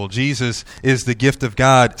people. Jesus is the gift of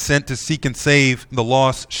God sent to seek and save the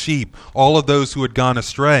lost sheep, all of those who had gone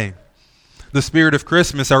astray. The spirit of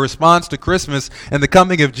Christmas, our response to Christmas and the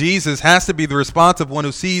coming of Jesus, has to be the response of one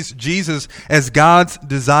who sees Jesus as God's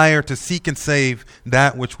desire to seek and save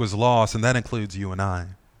that which was lost, and that includes you and I.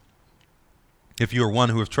 If you are one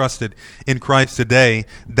who have trusted in Christ today,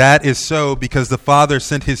 that is so because the Father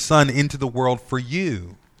sent his Son into the world for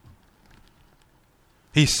you.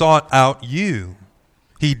 He sought out you.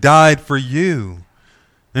 He died for you.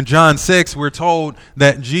 In John 6, we're told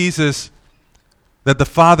that the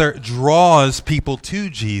Father draws people to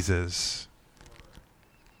Jesus.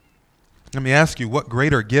 Let me ask you, what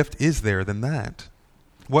greater gift is there than that?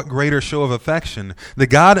 What greater show of affection? The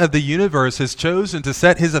God of the universe has chosen to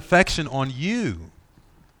set his affection on you.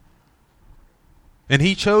 And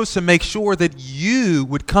he chose to make sure that you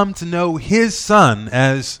would come to know his Son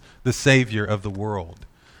as the Savior of the world.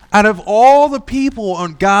 Out of all the people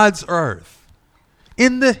on God's earth,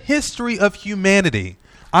 in the history of humanity,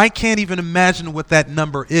 I can't even imagine what that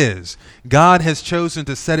number is. God has chosen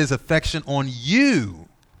to set his affection on you.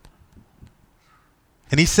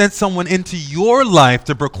 And he sent someone into your life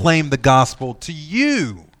to proclaim the gospel to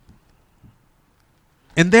you.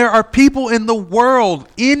 And there are people in the world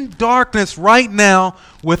in darkness right now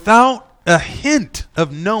without a hint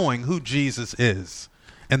of knowing who Jesus is.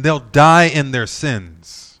 And they'll die in their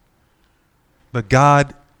sins. But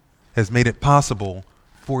God has made it possible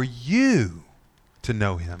for you to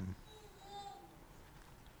know him.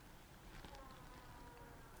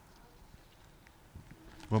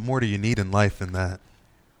 What more do you need in life than that?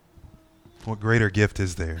 What greater gift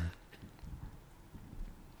is there?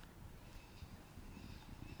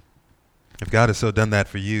 If God has so done that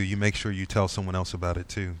for you, you make sure you tell someone else about it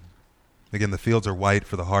too. Again, the fields are white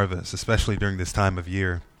for the harvest, especially during this time of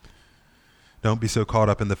year. Don't be so caught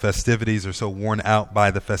up in the festivities or so worn out by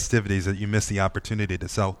the festivities that you miss the opportunity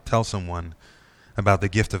to tell someone about the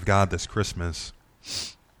gift of God this Christmas.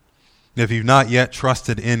 If you've not yet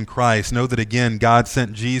trusted in Christ, know that again, God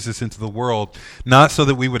sent Jesus into the world, not so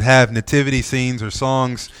that we would have nativity scenes or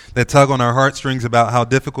songs that tug on our heartstrings about how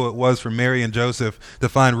difficult it was for Mary and Joseph to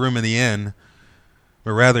find room in the inn,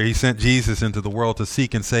 but rather he sent Jesus into the world to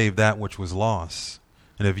seek and save that which was lost.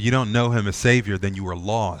 And if you don't know him as Savior, then you are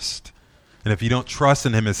lost. And if you don't trust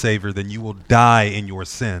in him as Savior, then you will die in your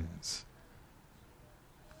sins.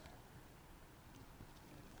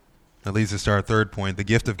 That leads us to our third point. The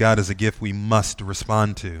gift of God is a gift we must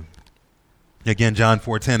respond to. Again, John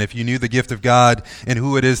 4:10, if you knew the gift of God and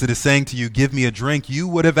who it is that is saying to you, give me a drink, you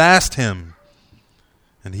would have asked him,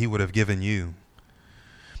 and he would have given you.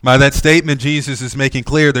 By that statement, Jesus is making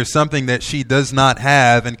clear there's something that she does not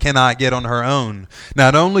have and cannot get on her own.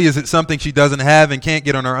 Not only is it something she doesn't have and can't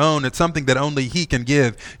get on her own, it's something that only he can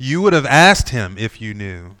give. You would have asked him if you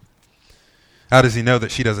knew. How does he know that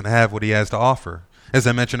she doesn't have what he has to offer? As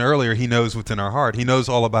I mentioned earlier, he knows what's in our heart. He knows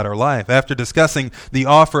all about our life. After discussing the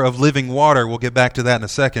offer of living water, we'll get back to that in a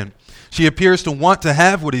second, she appears to want to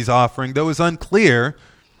have what he's offering, though it's unclear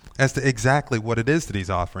as to exactly what it is that he's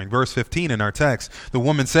offering. Verse 15 in our text, the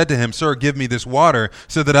woman said to him, Sir, give me this water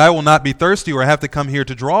so that I will not be thirsty or have to come here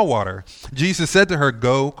to draw water. Jesus said to her,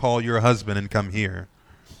 Go, call your husband and come here.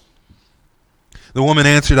 The woman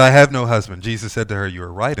answered, I have no husband. Jesus said to her, You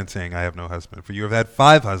are right in saying, I have no husband, for you have had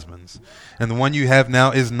 5 husbands, and the one you have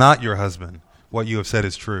now is not your husband. What you have said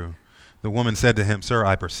is true. The woman said to him, Sir,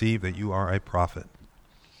 I perceive that you are a prophet.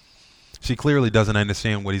 She clearly doesn't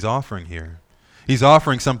understand what he's offering here. He's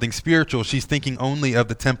offering something spiritual. She's thinking only of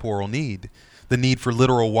the temporal need, the need for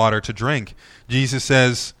literal water to drink. Jesus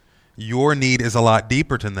says, Your need is a lot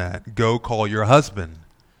deeper than that. Go call your husband.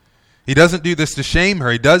 He doesn't do this to shame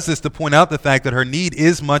her. He does this to point out the fact that her need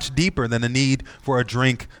is much deeper than a need for a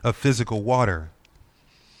drink of physical water.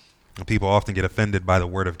 People often get offended by the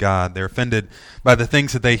Word of God. They're offended by the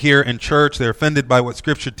things that they hear in church. They're offended by what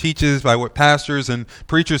Scripture teaches, by what pastors and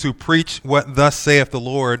preachers who preach what thus saith the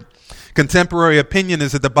Lord. Contemporary opinion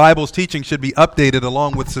is that the Bible's teaching should be updated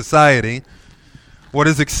along with society. What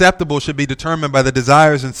is acceptable should be determined by the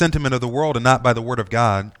desires and sentiment of the world and not by the Word of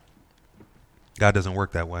God. God doesn't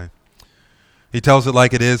work that way. He tells it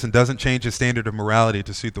like it is and doesn't change his standard of morality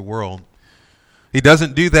to suit the world. He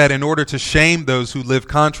doesn't do that in order to shame those who live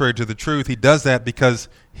contrary to the truth. He does that because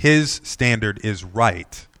his standard is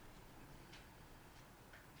right.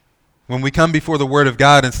 When we come before the Word of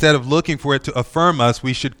God, instead of looking for it to affirm us,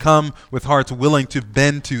 we should come with hearts willing to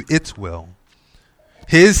bend to its will.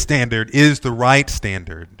 His standard is the right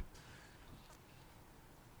standard.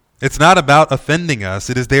 It's not about offending us.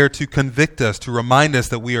 It is there to convict us, to remind us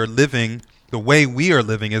that we are living the way we are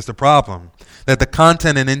living is the problem, that the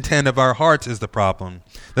content and intent of our hearts is the problem,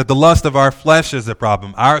 that the lust of our flesh is the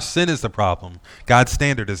problem, our sin is the problem. God's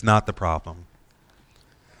standard is not the problem.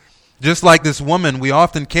 Just like this woman, we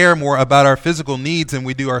often care more about our physical needs than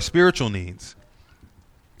we do our spiritual needs.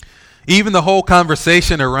 Even the whole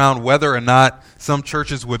conversation around whether or not some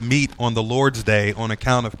churches would meet on the Lord's Day on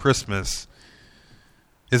account of Christmas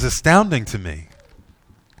is astounding to me.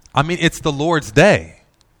 I mean, it's the Lord's Day,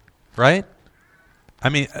 right? I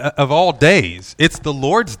mean, of all days, it's the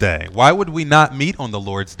Lord's Day. Why would we not meet on the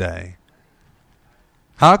Lord's Day?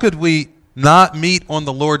 How could we not meet on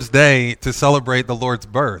the Lord's Day to celebrate the Lord's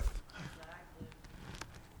birth?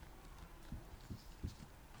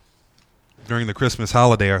 During the Christmas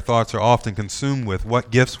holiday, our thoughts are often consumed with what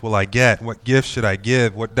gifts will I get? What gifts should I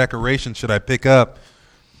give? What decorations should I pick up?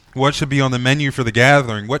 What should be on the menu for the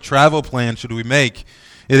gathering? What travel plan should we make?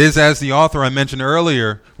 It is, as the author I mentioned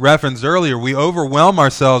earlier, referenced earlier, we overwhelm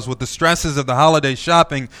ourselves with the stresses of the holiday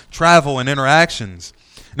shopping, travel, and interactions.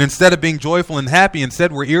 And instead of being joyful and happy,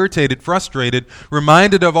 instead we're irritated, frustrated,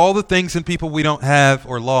 reminded of all the things and people we don't have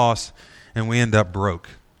or lost, and we end up broke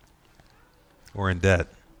or in debt.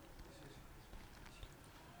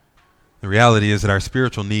 The reality is that our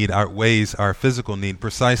spiritual need outweighs our physical need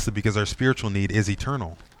precisely because our spiritual need is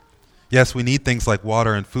eternal. Yes, we need things like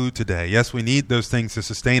water and food today. Yes, we need those things to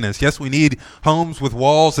sustain us. Yes, we need homes with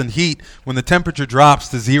walls and heat when the temperature drops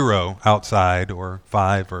to 0 outside or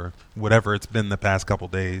 5 or whatever it's been the past couple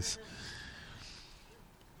days.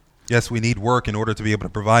 Yes, we need work in order to be able to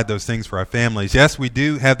provide those things for our families. Yes, we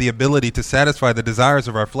do have the ability to satisfy the desires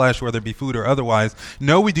of our flesh, whether it be food or otherwise.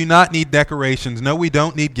 No, we do not need decorations. No, we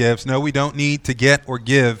don't need gifts. No, we don't need to get or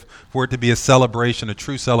give for it to be a celebration, a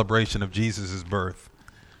true celebration of Jesus' birth.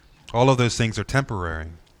 All of those things are temporary.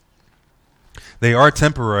 They are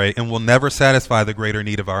temporary and will never satisfy the greater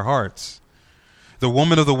need of our hearts. The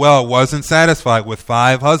woman of the well wasn't satisfied with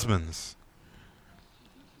 5 husbands.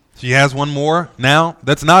 She has one more now.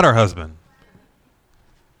 That's not her husband.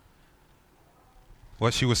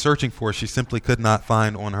 What she was searching for, she simply could not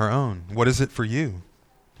find on her own. What is it for you?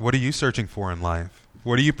 What are you searching for in life?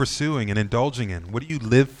 What are you pursuing and indulging in? What do you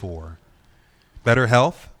live for? Better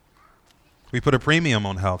health? We put a premium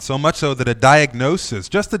on health, so much so that a diagnosis,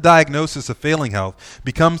 just the diagnosis of failing health,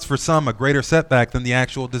 becomes for some a greater setback than the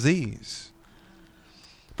actual disease.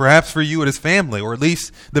 Perhaps for you it is family, or at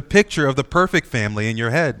least the picture of the perfect family in your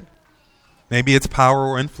head. Maybe it's power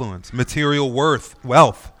or influence, material worth,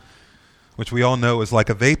 wealth, which we all know is like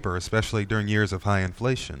a vapor, especially during years of high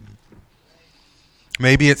inflation.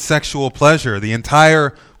 Maybe it's sexual pleasure. The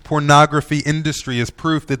entire pornography industry is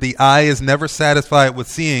proof that the eye is never satisfied with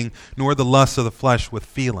seeing, nor the lust of the flesh with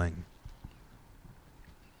feeling.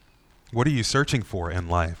 What are you searching for in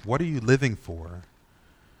life? What are you living for?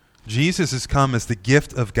 Jesus has come as the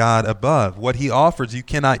gift of God above. What he offers you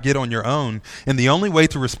cannot get on your own. And the only way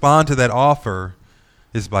to respond to that offer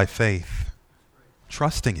is by faith,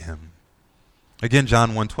 trusting him. Again,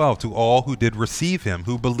 John 1:12, to all who did receive him,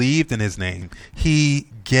 who believed in his name, he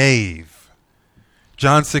gave.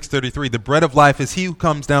 John 6:33, the bread of life is he who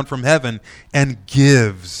comes down from heaven and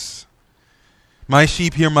gives. My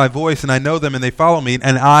sheep hear my voice, and I know them, and they follow me,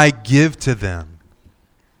 and I give to them.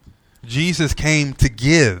 Jesus came to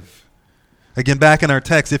give. Again, back in our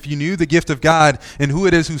text, if you knew the gift of God and who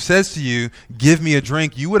it is who says to you, give me a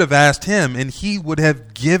drink, you would have asked him, and he would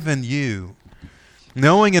have given you.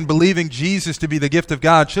 Knowing and believing Jesus to be the gift of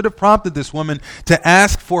God should have prompted this woman to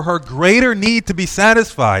ask for her greater need to be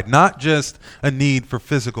satisfied, not just a need for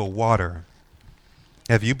physical water.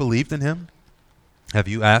 Have you believed in him? Have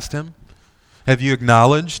you asked him? Have you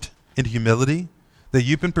acknowledged in humility that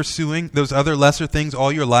you've been pursuing those other lesser things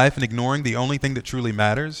all your life and ignoring the only thing that truly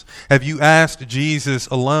matters? Have you asked Jesus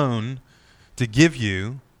alone to give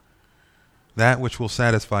you that which will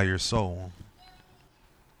satisfy your soul?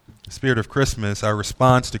 The spirit of Christmas, our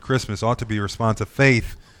response to Christmas ought to be a response of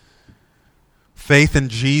faith. Faith in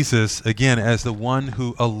Jesus, again, as the one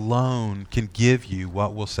who alone can give you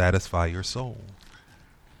what will satisfy your soul.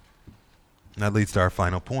 And that leads to our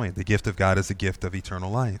final point. The gift of God is the gift of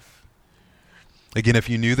eternal life. Again, if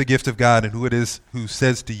you knew the gift of God and who it is who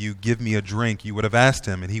says to you, give me a drink, you would have asked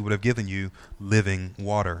him, and he would have given you living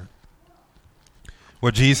water.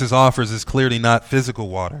 What Jesus offers is clearly not physical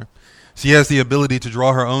water. She has the ability to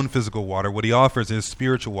draw her own physical water. What he offers is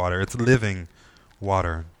spiritual water. It's living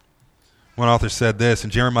water. One author said this, in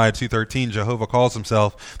Jeremiah 2:13, Jehovah calls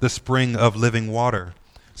himself the spring of living water.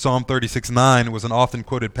 Psalm 36:9 was an often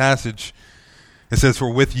quoted passage. It says, for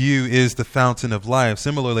with you is the fountain of life.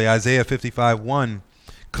 Similarly, Isaiah 55:1,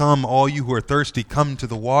 come, all you who are thirsty, come to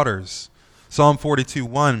the waters. Psalm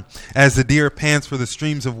 42:1, as the deer pants for the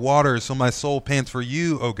streams of water, so my soul pants for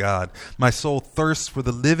you, O God. My soul thirsts for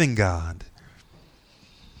the living God.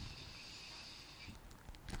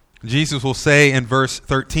 Jesus will say in verse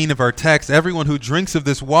 13 of our text, everyone who drinks of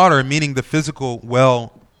this water, meaning the physical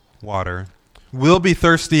well water, will be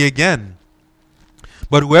thirsty again.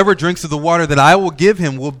 But whoever drinks of the water that I will give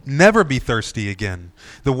him will never be thirsty again.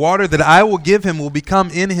 The water that I will give him will become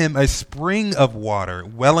in him a spring of water,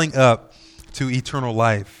 welling up to eternal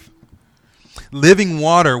life. Living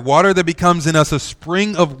water, water that becomes in us a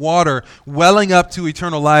spring of water, welling up to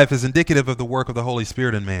eternal life, is indicative of the work of the Holy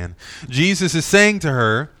Spirit in man. Jesus is saying to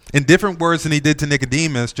her, in different words than he did to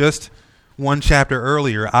Nicodemus just one chapter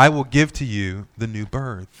earlier, I will give to you the new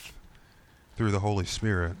birth through the Holy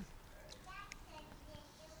Spirit.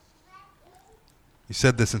 He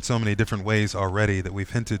said this in so many different ways already that we've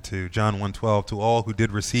hinted to. John 1:12, to all who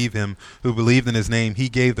did receive him, who believed in his name, he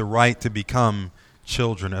gave the right to become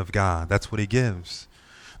children of God. That's what he gives.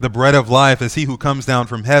 The bread of life is he who comes down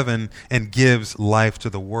from heaven and gives life to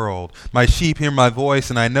the world. My sheep hear my voice,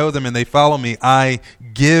 and I know them, and they follow me. I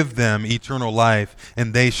give them eternal life,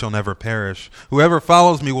 and they shall never perish. Whoever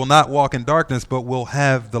follows me will not walk in darkness, but will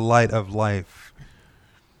have the light of life.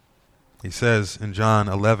 He says in John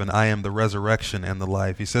 11, I am the resurrection and the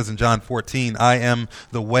life. He says in John 14, I am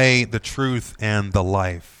the way, the truth, and the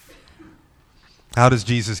life. How does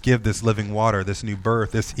Jesus give this living water, this new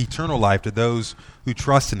birth, this eternal life to those who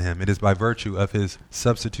trust in him? It is by virtue of his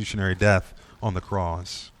substitutionary death on the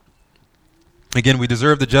cross. Again, we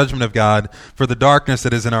deserve the judgment of God for the darkness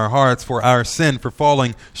that is in our hearts, for our sin, for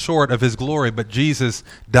falling short of his glory. But Jesus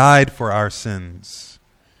died for our sins.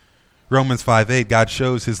 Romans 5:8, God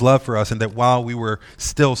shows his love for us, and that while we were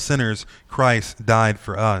still sinners, Christ died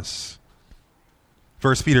for us.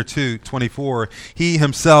 1 Peter 2:24, he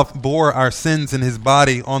himself bore our sins in his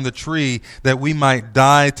body on the tree, that we might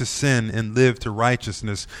die to sin and live to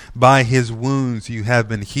righteousness. By his wounds you have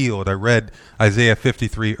been healed. I read Isaiah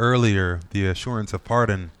 53 earlier, the assurance of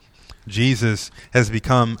pardon. Jesus has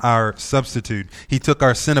become our substitute. He took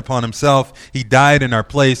our sin upon himself. He died in our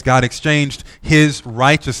place. God exchanged his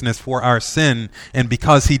righteousness for our sin. And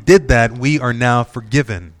because he did that, we are now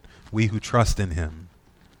forgiven, we who trust in him.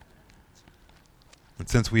 And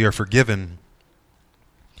since we are forgiven,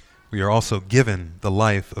 we are also given the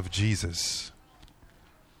life of Jesus.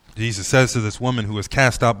 Jesus says to this woman who was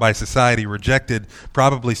cast out by society, rejected,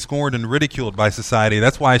 probably scorned and ridiculed by society.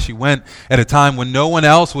 That's why she went at a time when no one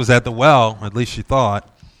else was at the well, at least she thought.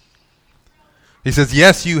 He says,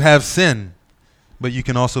 yes, you have sinned, but you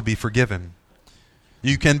can also be forgiven.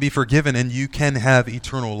 You can be forgiven and you can have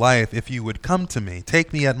eternal life if you would come to me.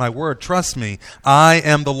 Take me at my word. Trust me. I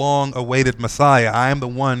am the long-awaited Messiah. I am the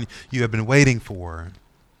one you have been waiting for.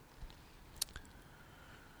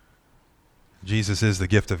 Jesus is the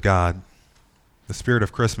gift of God. The spirit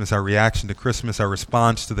of Christmas, our reaction to Christmas, our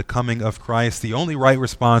response to the coming of Christ. The only right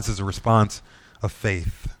response is a response of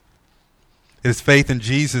faith. It is faith in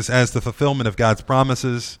Jesus as the fulfillment of God's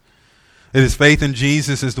promises. It is faith in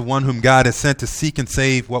Jesus as the one whom God has sent to seek and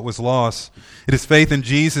save what was lost. It is faith in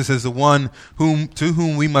Jesus as the one to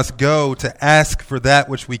whom we must go to ask for that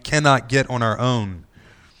which we cannot get on our own.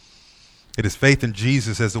 It is faith in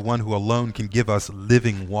Jesus as the one who alone can give us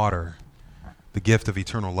living water, the gift of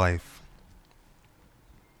eternal life.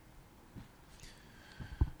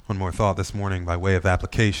 One more thought this morning by way of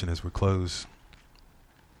application as we close.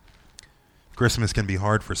 Christmas can be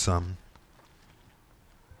hard for some.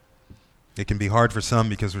 It can be hard for some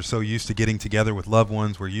because we're so used to getting together with loved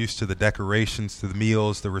ones. We're used to the decorations, to the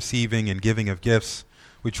meals, the receiving and giving of gifts.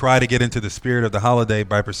 We try to get into the spirit of the holiday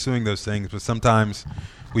by pursuing those things, but sometimes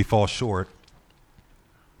we fall short.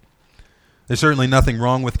 There's certainly nothing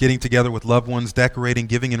wrong with getting together with loved ones, decorating,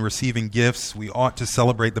 giving, and receiving gifts. We ought to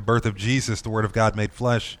celebrate the birth of Jesus, the Word of God made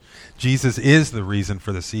flesh. Jesus is the reason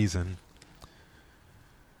for the season.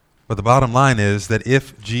 But the bottom line is that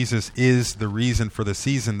if Jesus is the reason for the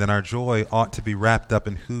season, then our joy ought to be wrapped up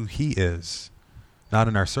in who he is, not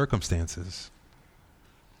in our circumstances.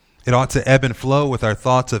 It ought to ebb and flow with our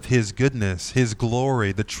thoughts of His goodness, His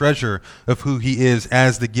glory, the treasure of who He is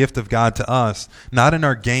as the gift of God to us, not in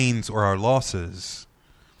our gains or our losses,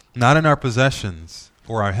 not in our possessions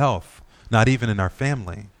or our health, not even in our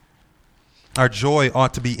family. Our joy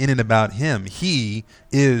ought to be in and about Him. He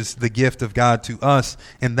is the gift of God to us,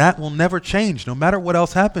 and that will never change no matter what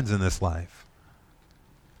else happens in this life.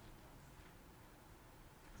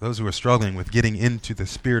 Those who are struggling with getting into the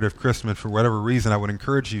spirit of Christmas for whatever reason, I would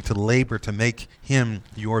encourage you to labor to make Him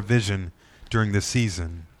your vision during this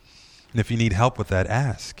season. And if you need help with that,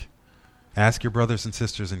 ask. Ask your brothers and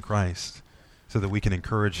sisters in Christ so that we can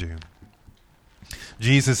encourage you.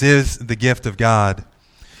 Jesus is the gift of God.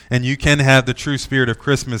 And you can have the true spirit of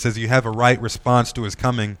Christmas as you have a right response to His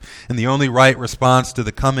coming. And the only right response to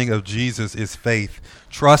the coming of Jesus is faith.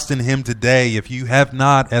 Trust in Him today. If you have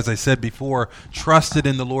not, as I said before, trusted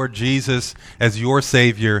in the Lord Jesus as your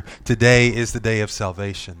Savior, today is the day of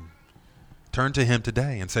salvation. Turn to Him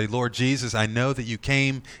today and say, Lord Jesus, I know that you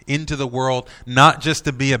came into the world not just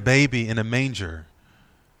to be a baby in a manger,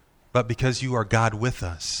 but because you are God with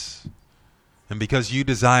us. And because you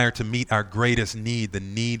desire to meet our greatest need, the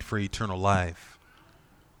need for eternal life.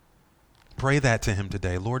 Pray that to Him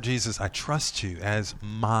today. Lord Jesus, I trust you as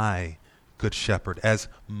my good shepherd, as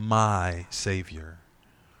my Savior.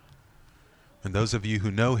 And those of you who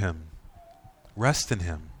know Him, rest in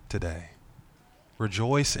Him today.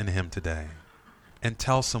 Rejoice in Him today. And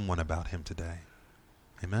tell someone about Him today.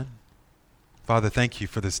 Amen. Father, thank you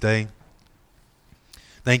for this day.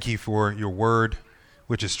 Thank you for your word,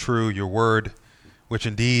 which is true, your word, which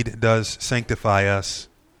indeed does sanctify us.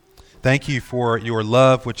 Thank you for your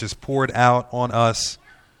love, which is poured out on us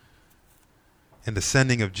in the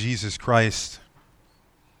sending of Jesus Christ,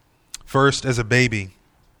 first as a baby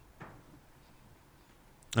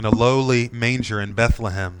in a lowly manger in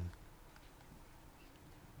Bethlehem,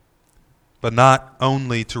 but not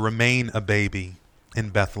only to remain a baby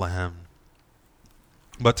in Bethlehem,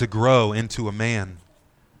 but to grow into a man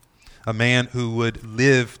who would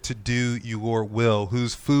live to do your will,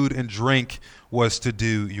 whose food and drink was to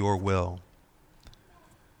do your will.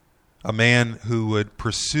 A man who would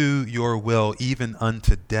pursue your will even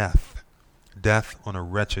unto death, death on a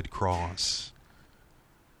wretched cross.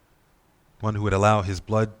 One who would allow his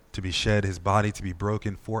blood to be shed, his body to be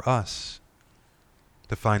broken for us,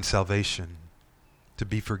 to find salvation, to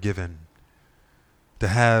be forgiven, to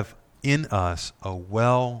have in us a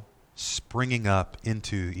well springing up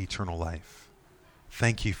into eternal life.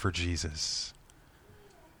 Thank you for Jesus.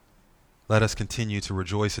 Let us continue to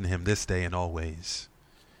rejoice in Him this day and always.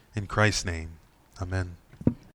 In Christ's name, amen.